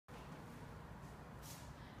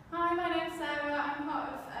Hi, my name's Sarah. I'm part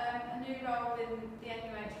of a new role in the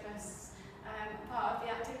NUH Trust, part of the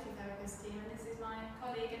activity therapist team, and this is my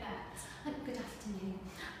colleague Annette. Good afternoon.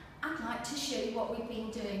 I'd like to show you what we've been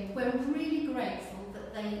doing. We're really grateful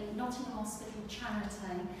that the Nottingham Hospital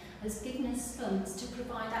charity has given us funds to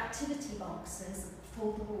provide activity boxes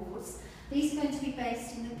for the wards. These are going to be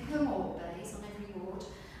based in the cohort bays on every ward,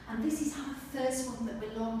 and this is our first one that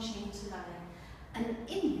we're launching today. And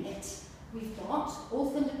in it, we've got, all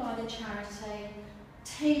funded by the charity,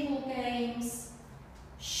 table games,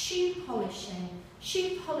 shoe polishing.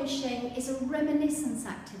 Shoe polishing is a reminiscence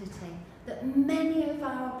activity that many of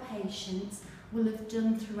our patients will have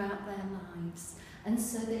done throughout their lives, and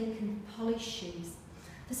so they can polish shoes.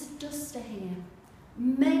 There's a duster here.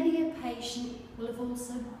 Many a patient will have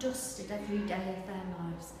also dusted every day of their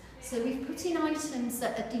lives. So we've put in items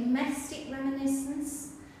that are domestic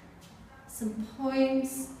reminiscence, some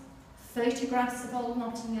poems, photographs of old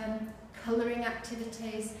Nottingham, colouring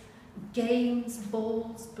activities, games,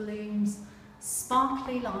 balls, balloons,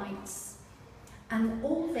 sparkly lights, and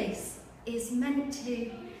all this is meant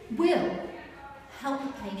to, will help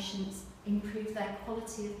the patients improve their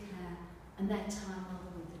quality of care and their time while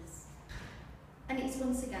they're with us. And it's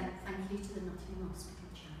once again, thank you to the Nottingham Hospital.